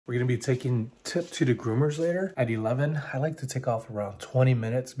We're gonna be taking Tip to the Groomers later at 11. I like to take off around 20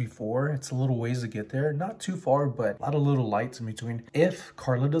 minutes before. It's a little ways to get there. Not too far, but a lot of little lights in between. If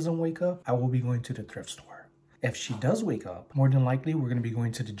Carla doesn't wake up, I will be going to the thrift store. If she does wake up, more than likely, we're gonna be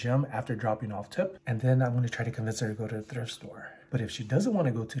going to the gym after dropping off Tip. And then I'm gonna try to convince her to go to the thrift store. But if she doesn't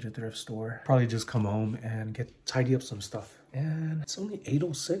wanna go to the thrift store, probably just come home and tidy up some stuff. And it's only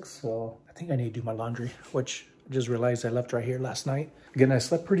 8:06, so I think I need to do my laundry, which I just realized I left right here last night. Again, I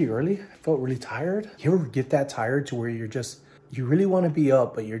slept pretty early. I felt really tired. You ever get that tired to where you really want to be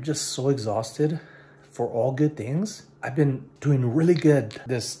up, but you're just so exhausted for all good things? I've been doing really good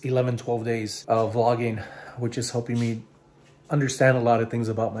this 11, 12 days of vlogging, which is helping me understand a lot of things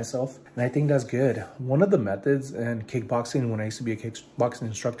about myself. And I think that's good. One of the methods in kickboxing, when I used to be a kickboxing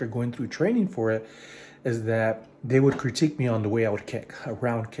instructor going through training for it, is that they would critique me on the way I would kick, a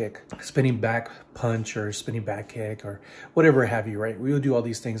round kick, spinning back punch or spinning back kick or whatever have you, right? We would do all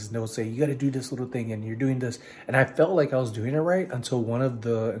these things and they would say, you got to do this little thing and you're doing this. And I felt like I was doing it right until one of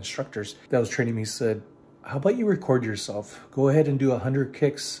the instructors that was training me said, how about you record yourself? Go ahead and do 100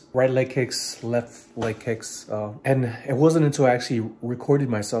 kicks, right leg kicks, left leg kicks. And it wasn't until I actually recorded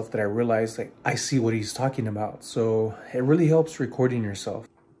myself that I realized like I see what he's talking about. So it really helps recording yourself.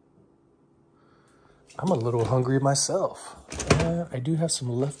 I'm a little hungry myself. I do have some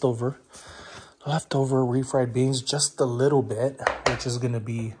leftover refried beans, just a little bit, which is gonna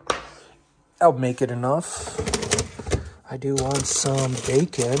be, I'll make it enough. I do want some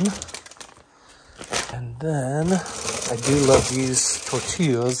bacon. And then I do love these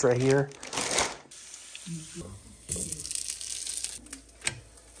tortillas right here.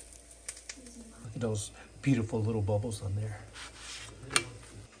 Look at those beautiful little bubbles on there.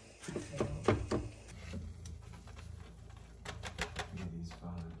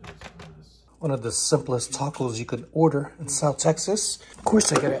 One of the simplest tacos you could order in South Texas. Of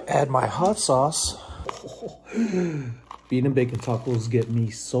course, I gotta add my hot sauce. Bean and bacon tacos get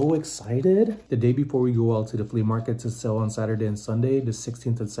me so excited. The day before we go out to the flea market to sell on Saturday and Sunday, the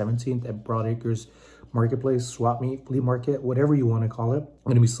 16th and 17th at Broadacres Marketplace, swap meet, flea market, whatever you want to call it.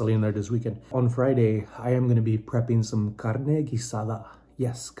 I'm gonna be selling there this weekend. On Friday, I am gonna be prepping some carne guisada.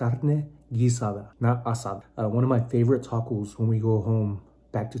 Yes, carne guisada, not asada. One of my favorite tacos when we go home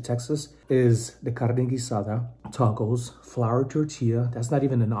back to Texas is the carne guisada, tacos, flour tortilla. That's not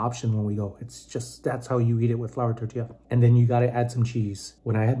even an option when we go. It's just, that's how you eat it with flour tortilla. And then you gotta add some cheese.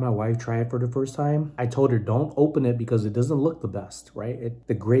 When I had my wife try it for the first time, I told her, don't open it because it doesn't look the best, right?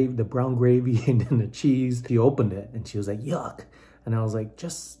 The brown gravy and then the cheese. She opened it and she was like, yuck. And I was like,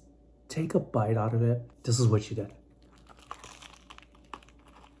 just take a bite out of it. This is what she did.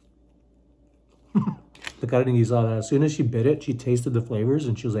 The carne guisada, as soon as she bit it, she tasted the flavors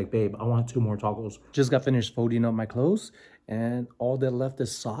and she was like, babe, I want 2 more tacos. Just got finished folding up my clothes and all that left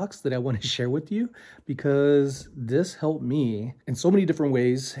is socks that I want to share with you because this helped me in so many different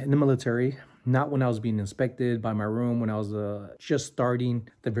ways in the military. Not when I was being inspected by my room, when I was just starting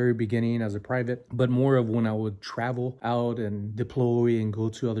the very beginning as a private, but more of when I would travel out and deploy and go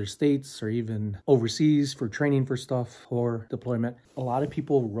to other states or even overseas for training for stuff or deployment. A lot of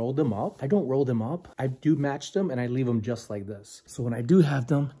people roll them up. I don't roll them up. I do match them and I leave them just like this. So when I do have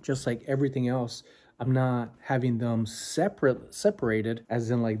them, just like everything else, I'm not having them separated as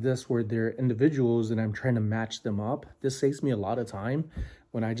in like this where they're individuals and I'm trying to match them up. This saves me a lot of time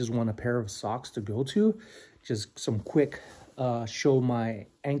when I just want a pair of socks to go to. Just some quick show my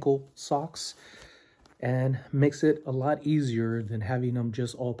ankle socks and makes it a lot easier than having them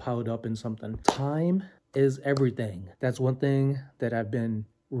just all piled up in something. Time is everything. That's one thing that I've been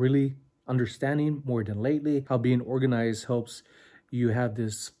really understanding more than lately. How being organized helps you have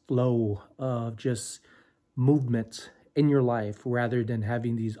this flow of just movement in your life rather than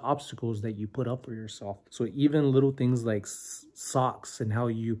having these obstacles that you put up for yourself. So even little things like socks and how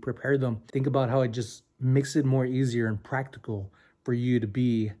you prepare them, think about how it just makes it more easier and practical for you to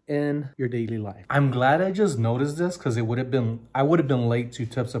be in your daily life. I'm glad I just noticed this because I would have been late to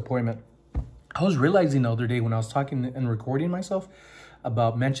Tip's appointment. I was realizing the other day when I was talking and recording myself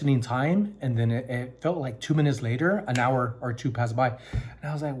about mentioning time, and then it felt like 2 minutes later, an hour or 2 passed by. And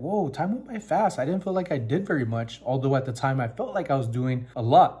I was like, whoa, time went by fast. I didn't feel like I did very much, although at the time I felt like I was doing a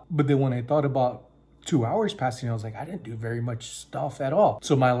lot. But then when I thought about 2 hours passing, I was like, I didn't do very much stuff at all.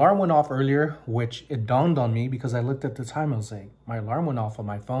 So my alarm went off earlier, which it dawned on me because I looked at the time. I was like, my alarm went off on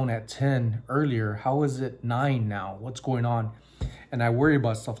my phone at 10 earlier. How is it 9 now? What's going on? And I worry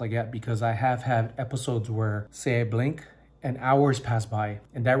about stuff like that because I have had episodes where, say I blink, and hours pass by,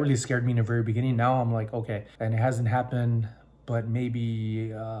 and that really scared me in the very beginning. Now I'm like, okay, and it hasn't happened but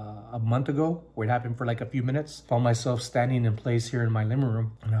maybe a month ago, where it happened for like a few minutes. Found myself standing in place here in my living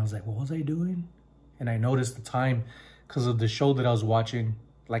room, and I was like, what was I doing? And I noticed the time because of the show that I was watching.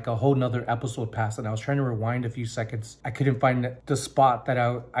 Like a whole nother episode passed, and I was trying to rewind a few seconds. I couldn't find the spot that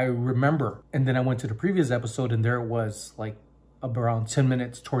I remember. And then I went to the previous episode, and there it was, like around 10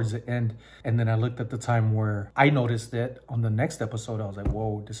 minutes towards the end. And then I looked at the time where I noticed it on the next episode. I was like,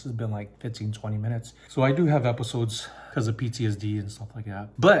 whoa, this has been like 15, 20 minutes. So I do have episodes because of PTSD and stuff like that.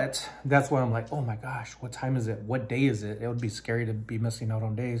 But that's why I'm like, oh my gosh, what time is it? What day is it? It would be scary to be missing out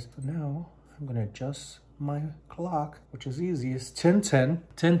on days. So now I'm gonna adjust my clock, which is easy. It's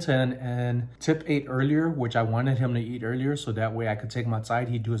 10:10, and Tip ate earlier, which I wanted him to eat earlier, so that way I could take him outside,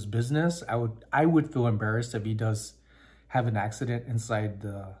 he'd do his business. I would feel embarrassed if he does have an accident inside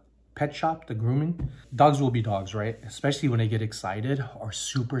the pet shop, the grooming. Dogs will be dogs, right? Especially when they get excited or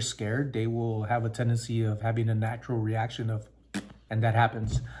super scared, they will have a tendency of having a natural reaction of, and that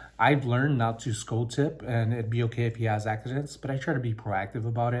happens. I've learned not to scold Tip, and it'd be okay if he has accidents, but I try to be proactive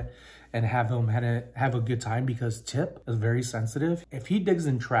about it and have him have a good time, because Tip is very sensitive. If he digs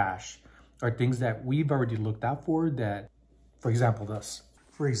in trash or things that we've already looked out for, that, for example, this.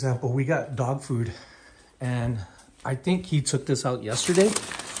 For example, we got dog food, and I think he took this out yesterday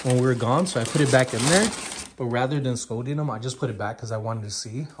when we were gone, so I put it back in there. But rather than scolding him, I just put it back because I wanted to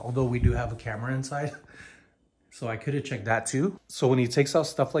see, although we do have a camera inside. So I could have checked that too. So when he takes out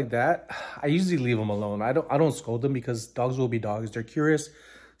stuff like that, I usually leave him alone. I don't scold them, because dogs will be dogs. They're curious.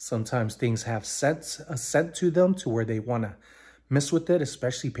 Sometimes things have a scent to them to where they want to mess with it,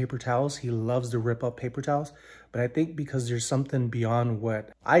 especially paper towels. He loves to rip up paper towels. But I think because there's something beyond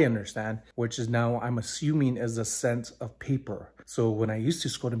what I understand, which is now I'm assuming is the scent of paper. So when I used to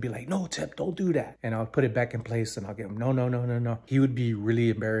scold him, be like, no, Tip, don't do that. And I'll put it back in place, and I'll get him, no, no, no, no, no. He would be really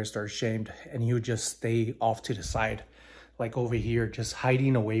embarrassed or ashamed, and he would just stay off to the side, like over here, just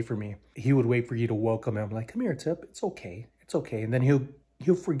hiding away from me. He would wait for you to welcome him, like, come here, Tip, it's okay, it's okay. And then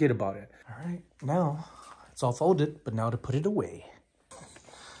he'll forget about it. All right, now it's all folded, but now to put it away.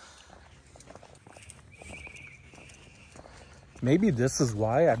 Maybe this is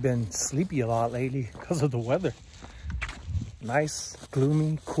why I've been sleepy a lot lately, because of the weather. Nice,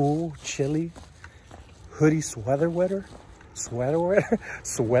 gloomy, cool, chilly, hoodie sweater weather. It's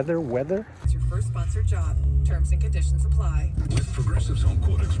your first sponsored job. Terms and conditions apply. With Progressive's Home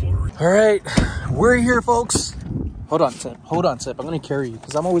Quote Explorer. All right, we're here, folks. Hold on, Tip. Hold on, Tip. I'm gonna carry you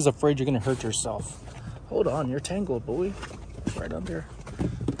because I'm always afraid you're gonna hurt yourself. Hold on, you're tangled, boy. Right under.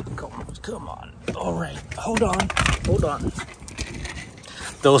 Come on. All right, hold on.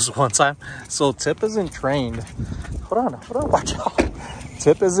 There was one time. So Tip isn't trained. Hold on, watch out.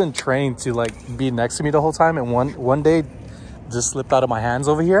 Tip isn't trained to like be next to me the whole time, and one day just slipped out of my hands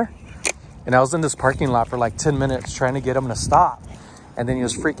over here, and I was in this parking lot for like 10 minutes trying to get him to stop, and then he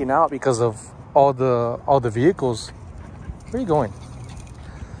was freaking out because of all the vehicles. Where are you going?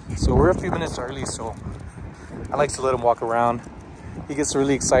 So we're a few minutes early, so I like to let him walk around. He gets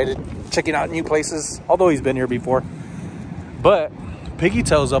really excited checking out new places, although he's been here before. But Piggy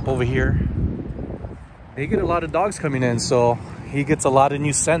Tail's up over here. They get a lot of dogs coming in, so he gets a lot of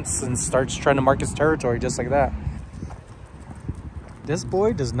new scents and starts trying to mark his territory just like that. This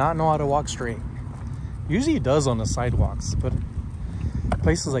boy does not know how to walk straight. Usually he does on the sidewalks, but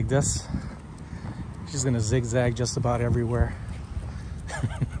places like this, he's gonna zigzag just about everywhere.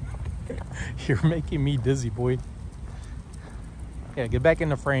 You're making me dizzy, boy. Yeah, get back in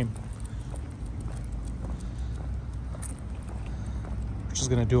the frame. We're just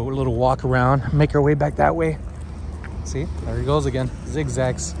gonna do a little walk around, make our way back that way. See, there he goes again,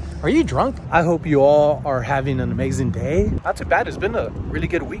 zigzags. Are you drunk? I hope you all are having an amazing day. Not too bad, it's been a really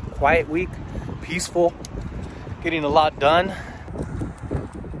good week, quiet week, peaceful, getting a lot done.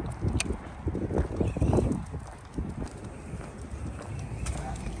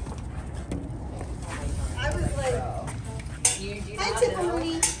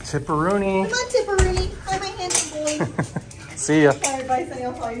 Tipperoonie. Come on, Tipperoonie. Hi, my handsome boy. See ya. Bye, bye, Sonny.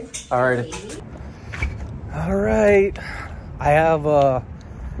 I'll call you. Alrighty. All right. I have a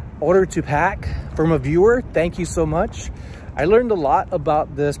order to pack from a viewer. Thank you so much. I learned a lot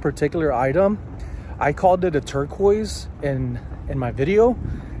about this particular item. I called it a turquoise in my video,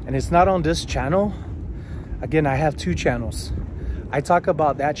 and it's not on this channel. Again, I have two channels. I talk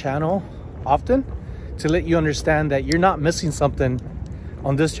about that channel often to let you understand that you're not missing something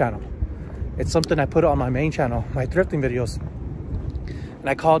on this channel. It's something I put on my main channel, my thrifting videos, and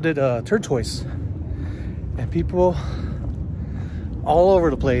I called it a turquoise. And people all over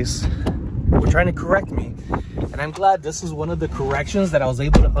the place were trying to correct me, and I'm glad this is one of the corrections that I was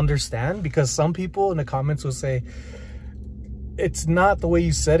able to understand, because some people in the comments will say, it's not the way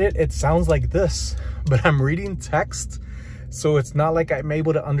you said it. It sounds like this, but I'm reading text, so it's not like I'm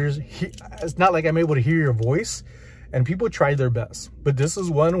able to it's not like I'm able to hear your voice. And people try their best, but this is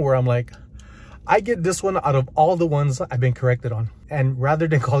one where I'm like, I get this one out of all the ones I've been corrected on. And rather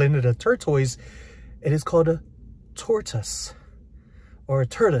than calling it a tortoise, it is called a tortoise or a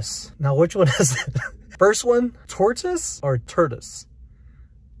tortoise. Now, which one is it? First one, tortoise or tortoise?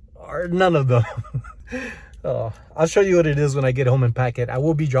 Or none of them. Oh, I'll show you what it is when I get home and pack it. I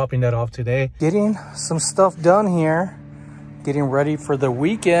will be dropping that off today. Getting some stuff done here. Getting ready for the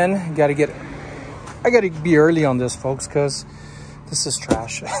weekend. I gotta be early on this, folks, because this is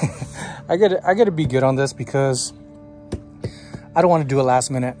trash. I gotta be good on this because I don't want to do it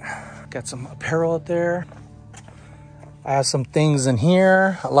last minute. Got some apparel out there. I have some things in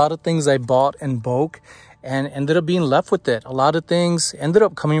here. A lot of things I bought in bulk and ended up being left with it. A lot of things ended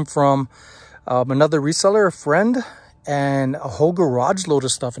up coming from another reseller, a friend, and a whole garage load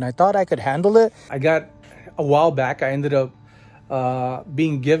of stuff. And I thought I could handle it. I got a while back, I ended up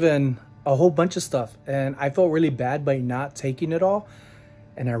being given a whole bunch of stuff. And I felt really bad by not taking it all.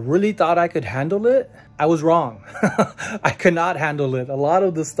 And I really thought I could handle it. I was wrong. I could not handle it. A lot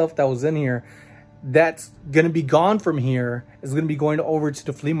of the stuff that was in here that's going to be gone from here is going to be going over to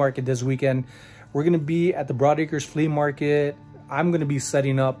the flea market this weekend. We're going to be at the Broadacres Flea Market. I'm going to be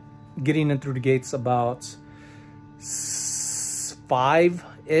setting up, getting in through the gates about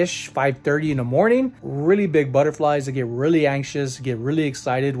 5-ish, 5:30 in the morning. Really big butterflies. I get really anxious, get really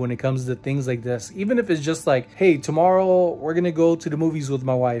excited when it comes to things like this. Even if it's just like, hey, tomorrow we're going to go to the movies with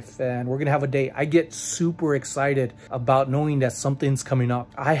my wife and we're going to have a date. I get super excited about knowing that something's coming up.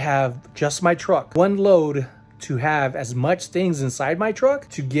 I have just my truck, one load to have as much things inside my truck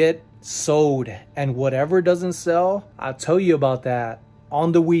to get sold, and whatever doesn't sell, I'll tell you about that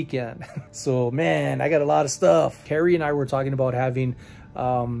on the weekend. So man, I got a lot of stuff. Carrie and I were talking about having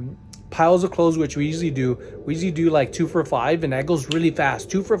piles of clothes, which we usually do. We usually do like 2 for $5, and that goes really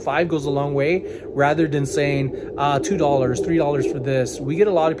fast. 2 for $5 goes a long way, rather than saying $2, $3 for this. We get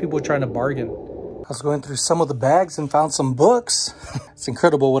a lot of people trying to bargain. I was going through some of the bags and found some books. It's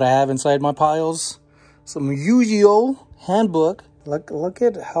incredible what I have inside my piles. Some Yu-Gi-Oh handbook. Look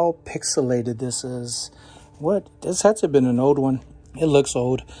at how pixelated this is. What? This had to have been an old one. It looks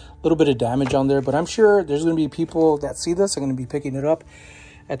old. A little bit of damage on there, but I'm sure there's going to be people that see this are going to be picking it up.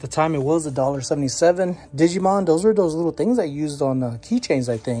 At the time, it was $1.77. Digimon, those are those little things I used on keychains,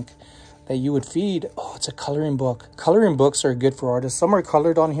 I think, that you would feed. Oh, it's a coloring book. Coloring books are good for artists. Some are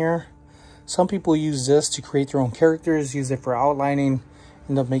colored on here. Some people use this to create their own characters, use it for outlining,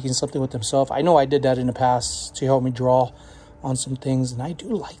 end up making something with themselves. I know I did that in the past to help me draw on some things, and I do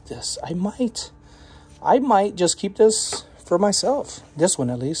like this. I might just keep this for myself, this one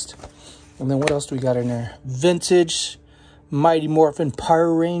at least. And then what else do we got in there? Vintage Mighty Morphin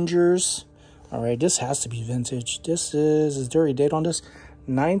Power Rangers. All right, this has to be vintage. Is there a date on this?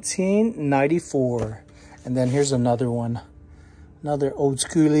 1994. And then here's another one, another old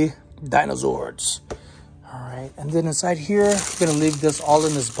schooly dinosaurs. All right, and then inside here, I'm gonna leave this all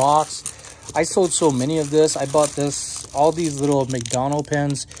in this box. I sold so many of this. I bought all these little McDonald's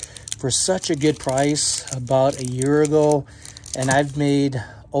pens for such a good price about a year ago, and I've made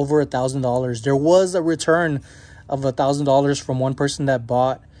over $1,000. There was a return of $1,000 from one person that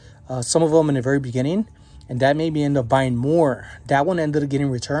bought some of them in the very beginning, and that made me end up buying more. That one ended up getting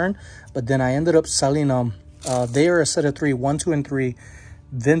returned, but then I ended up selling them. They are a set of 3, 1, 2, and 3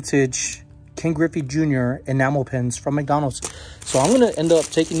 vintage Ken Griffey Jr. enamel pens from McDonald's. So I'm going to end up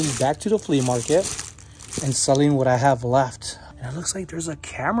taking these back to the flea market and selling what I have left. And it looks like there's a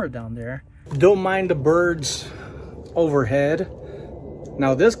camera down there. Don't mind the birds overhead.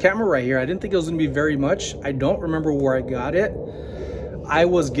 Now this camera right here, I didn't think it was going to be very much. I don't remember where I got it. I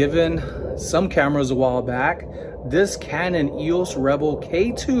was given some cameras a while back. This Canon EOS Rebel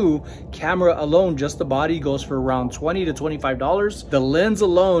K2 camera alone, just the body, goes for around $20 to $25. The lens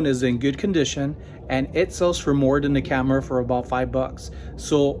alone is in good condition, and it sells for more than the camera for about $5.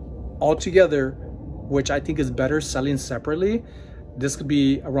 So altogether, which I think is better selling separately, this could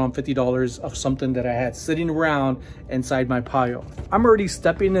be around $50 of something that I had sitting around inside my pile. I'm already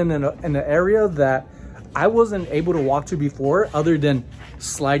stepping in an area that I wasn't able to walk to before, other than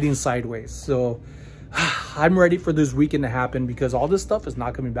sliding sideways. So I'm ready for this weekend to happen, because all this stuff is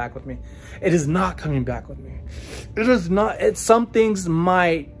not coming back with me. It is not coming back with me. It is not. Some things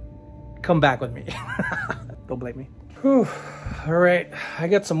might come back with me. Don't blame me. Whew. All right, I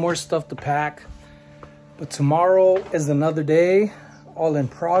got some more stuff to pack, but tomorrow is another day, all in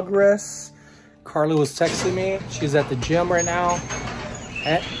progress. Carla was texting me. She's at the gym right now.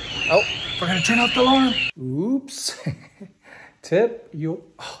 And, oh, we're gonna turn off the alarm. Oops. Tip,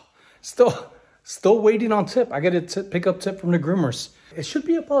 still waiting on tip. I got to pick up tip from the Groomers. It should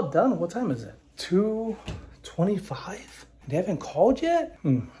be about done. What time is it? 2:25. They haven't called yet?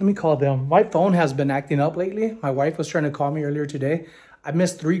 Let me call them. My phone has been acting up lately. My wife was trying to call me earlier today. I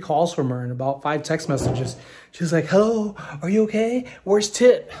missed 3 calls from her and about 5 text messages. She was like, hello, are you okay? Where's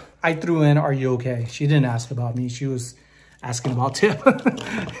Tip? I threw in, are you okay? She didn't ask about me. She was asking about Tip.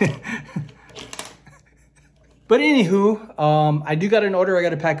 But anywho, I do got an order I got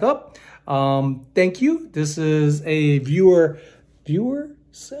to pack up. Thank you. This is a viewer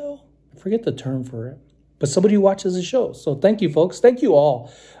sale? I forget the term for it. But somebody who watches the show. So thank you, folks. Thank you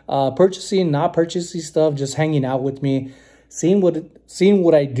all. Purchasing, not purchasing stuff, just hanging out with me. Seeing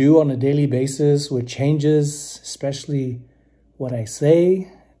what I do on a daily basis with changes, especially what I say,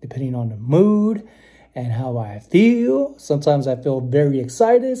 depending on the mood and how I feel. Sometimes I feel very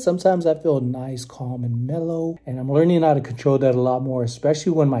excited. Sometimes I feel nice, calm, and mellow. And I'm learning how to control that a lot more,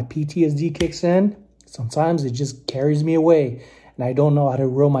 especially when my PTSD kicks in. Sometimes it just carries me away and I don't know how to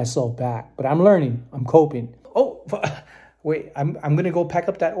reel myself back. But I'm learning. I'm coping. Oh, wait, I'm going to go pack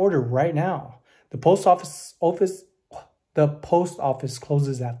up that order right now. The post office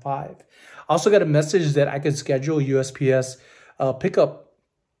closes at 5. I also got a message that I could schedule USPS pickup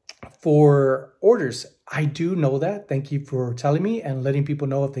for orders. I do know that. Thank you for telling me and letting people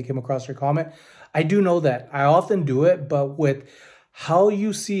know if they came across your comment. I do know that. I often do it, but with how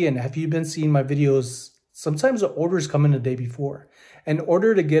you see and have you been seeing my videos, sometimes the orders come in the day before. In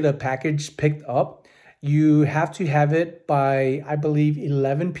order to get a package picked up, you have to have it by, I believe,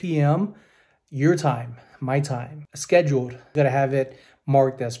 11 p.m. your time. My time, scheduled. Got to have it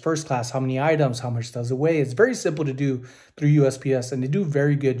marked as first class, how many items, how much does it weigh. It's very simple to do through USPS and they do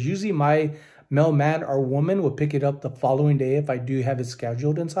very good. Usually my mailman or woman will pick it up the following day if I do have it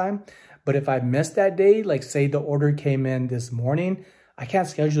scheduled in time. But if I miss that day, like say the order came in this morning, I can't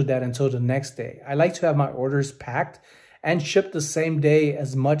schedule that until the next day. I like to have my orders packed and shipped the same day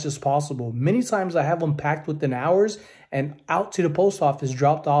as much as possible. Many times I have them packed within hours and out to the post office,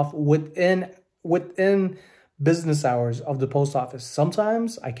 dropped off within business hours of the post office.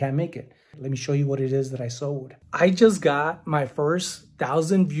 Sometimes I can't make it. Let me show you what it is that I sold. I just got my first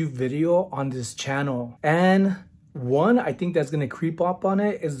 1,000 view video on this channel. And one, I think that's going to creep up on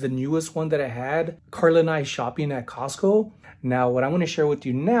it is the newest one that I had. Carla and I shopping at Costco. Now, what I'm going to share with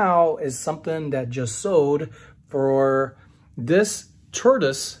you now is something that just sold for this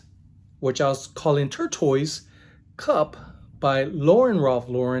Tortoise, which I was calling Tortoise cup by Ralph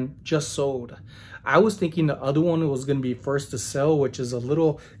Lauren, just sold. I was thinking the other one was going to be first to sell, which is a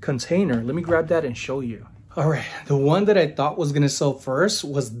little container. Let me grab that and show you. All right, the one that I thought was going to sell first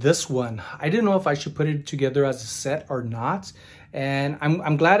was this one. I didn't know if I should put it together as a set or not. And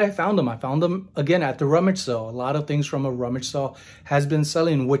I'm glad I found them. I found them again at the rummage sale. A lot of things from a rummage sale has been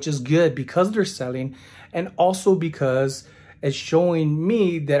selling, which is good because they're selling and also because it's showing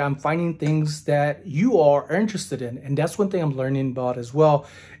me that I'm finding things that you all are interested in. And that's one thing I'm learning about as well,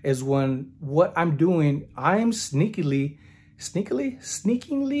 is when what I'm doing, I'm sneakily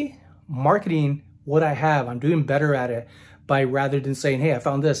marketing what I have. I'm doing better at it by rather than saying, hey, I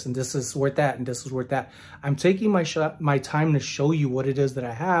found this and this is worth that and this is worth that. I'm taking my time to show you what it is that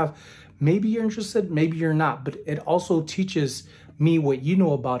I have. Maybe you're interested, maybe you're not, but it also teaches me what you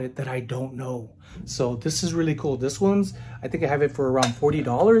know about it that I don't know. So this is really cool. This one's, I think I have it for around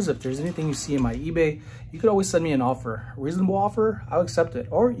 $40. If there's anything you see in my eBay, you could always send me an offer. A reasonable offer, I'll accept it.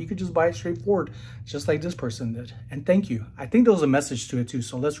 Or you could just buy it straightforward, just like this person did. And thank you. I think there was a message to it too,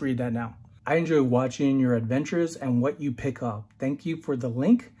 so let's read that now. I enjoy watching your adventures and what you pick up. Thank you for the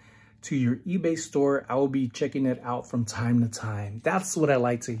link to your eBay store. I will be checking it out from time to time. That's what I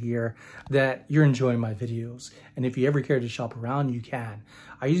like to hear, that you're enjoying my videos. And if you ever care to shop around, you can.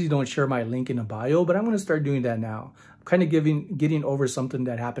 I usually don't share my link in a bio, but I'm going to start doing that now. I'm kind of getting over something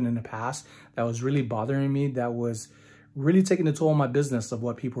that happened in the past that was really bothering me, that was really taking a toll on my business of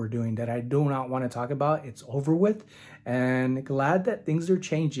what people were doing that I do not want to talk about. It's over with, and glad that things are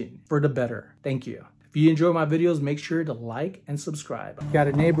changing for the better. Thank you. If you enjoy my videos, make sure to like and subscribe. Got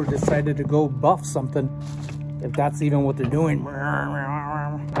a neighbor decided to go buff something, if that's even what they're doing.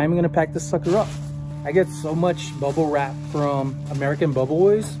 I'm gonna pack this sucker up. I get so much bubble wrap from American Bubble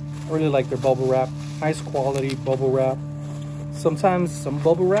Boys. I really like their bubble wrap. Nice quality bubble wrap. Sometimes some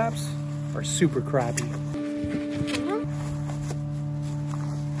bubble wraps are super crappy.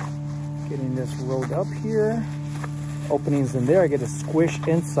 Getting this rolled up here. Openings in there, I get a squish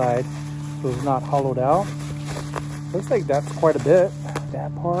inside so it's not hollowed out. Looks like that's quite a bit.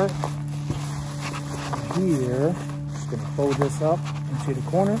 That part here, just gonna fold this up into the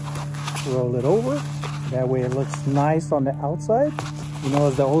corner, roll it over, That way it looks nice on the outside. You know,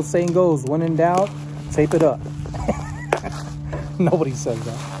 as the old saying goes, when in doubt, tape it up. Nobody says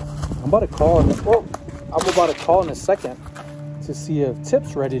that. I'm about to call in a second to see if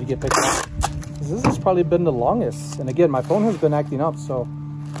Tip's ready to get picked up. This has probably been the longest. And again, my phone has been acting up, so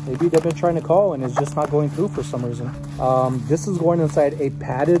maybe they've been trying to call and it's just not going through for some reason. This is going inside a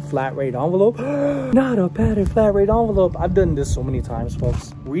padded flat rate envelope. Not a padded flat rate envelope. I've done this so many times,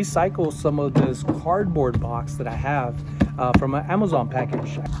 folks. Recycle some of this cardboard box that I have from an Amazon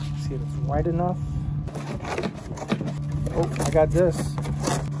package. See if it's wide enough. Oh, I got this.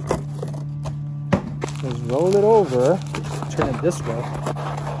 Just roll it over, turn it this way,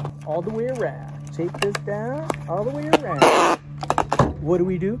 all the way around. Tape this down, all the way around. What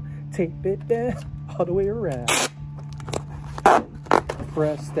do? Tape it down, all the way around.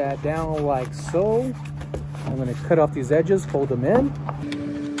 Press that down like so. I'm gonna cut off these edges, fold them in.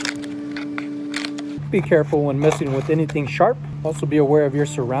 Be careful when messing with anything sharp. Also be aware of your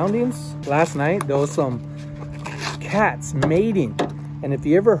surroundings. Last night, there was some cats mating. And if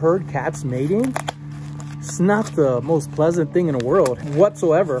you ever heard cats mating, it's not the most pleasant thing in the world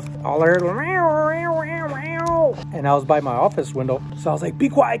whatsoever. All I heard was meow, meow, meow, meow. And I was by my office window. So I was like, be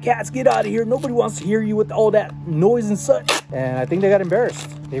quiet, cats, get out of here. Nobody wants to hear you with all that noise and such. And I think they got embarrassed.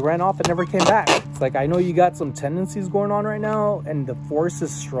 They ran off and never came back. It's like, I know you got some tendencies going on right now and the force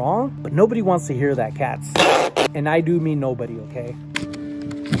is strong, but nobody wants to hear that, cats. And I do mean nobody, okay?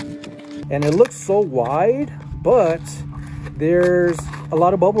 And it looks so wide, but there's a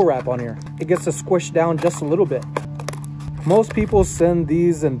lot of bubble wrap on here. It gets to squish down just a little bit. Most people send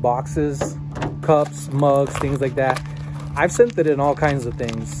these in boxes, cups, mugs, things like that. I've sent it in all kinds of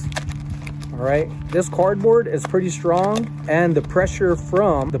things. All right, this cardboard is pretty strong, and the pressure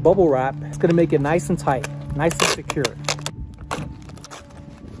from the bubble wrap is gonna make it nice and tight, nice and secure.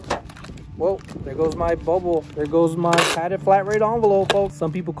 Well, there goes my bubble. There goes my padded flat rate envelope, folks.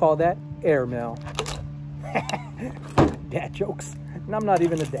 Some people call that airmail. Dad jokes, and I'm not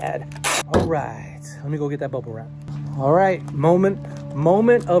even a dad. All right, let me go get that bubble wrap. All right, moment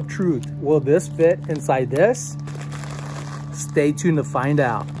of truth. Will this fit inside this? Stay tuned to find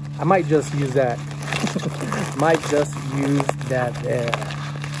out. I might just use that. Might just use that there.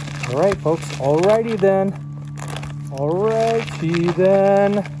 All right, folks. Alrighty then. Alrighty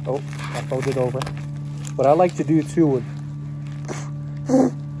then. Oh, I folded over. What I like to do too with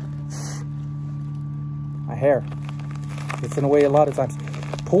my hair. It's in a way a lot of times.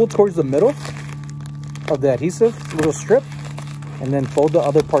 Pull towards the middle of the adhesive little strip and then fold the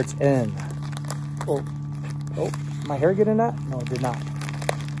other parts in. Oh, my hair get in that? No, it did not.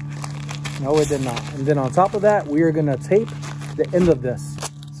 No, it did not. And then on top of that, we are gonna tape the end of this.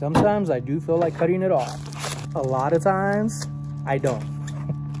 Sometimes I do feel like cutting it off. A lot of times, I don't.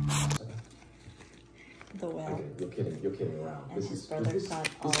 The well. Okay, you're kidding around. And his brother got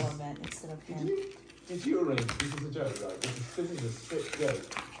all of it instead of him. Did you arrange? This is a joke, right? This is a sick joke.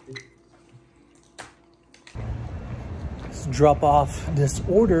 Let's drop off this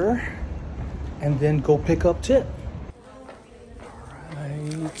order and then go pick up Tip. All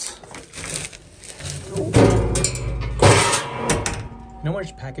right. You know how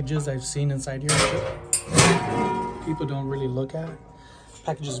much packages I've seen inside here? People don't really look at.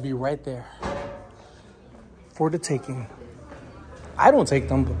 Packages be right there for the taking. I don't take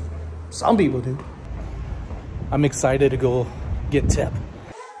them, but some people do. I'm excited to go get Tip.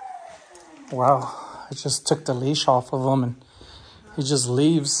 Wow, I just took the leash off of him and he just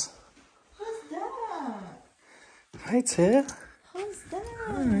leaves. Who's that? Hi, Tip. Who's that?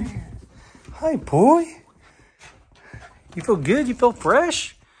 Hi. Hi, boy. You feel good? You feel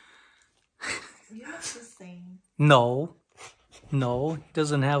fresh? You look the same. No, he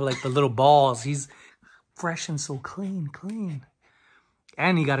doesn't have like the little balls. He's fresh and so clean.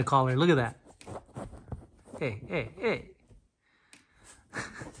 And he got a collar. Look at that. Hey.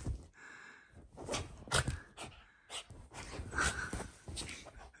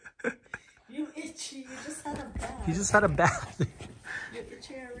 You itchy. You just had a bath. He just had a bath. You're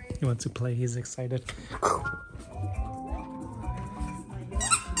itchy already. He wants to play. He's excited.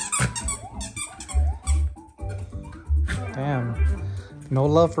 Damn. No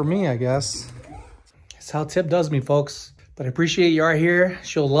love for me, I guess. That's how Tip does me, folks. But I appreciate you are here.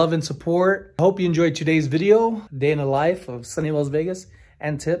 Show love and support. I hope you enjoyed today's video. Day in the life of SonnyLasVegas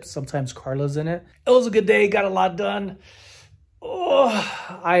and Tip. Sometimes Carla's in it. It was a good day. Got a lot done. Oh,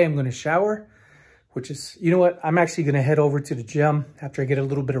 I am going to shower. Which is, you know what? I'm actually going to head over to the gym after I get a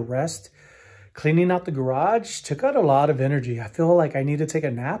little bit of rest. Cleaning out the garage took out a lot of energy. I feel like I need to take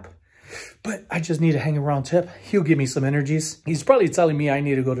a nap. But I just need to hang around Tip. He'll give me some energies. He's probably telling me I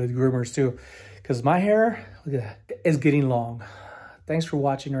need to go to the Groomers too. Because my hair, look at that, is getting long. Thanks for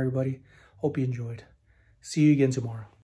watching, everybody. Hope you enjoyed. See you again tomorrow.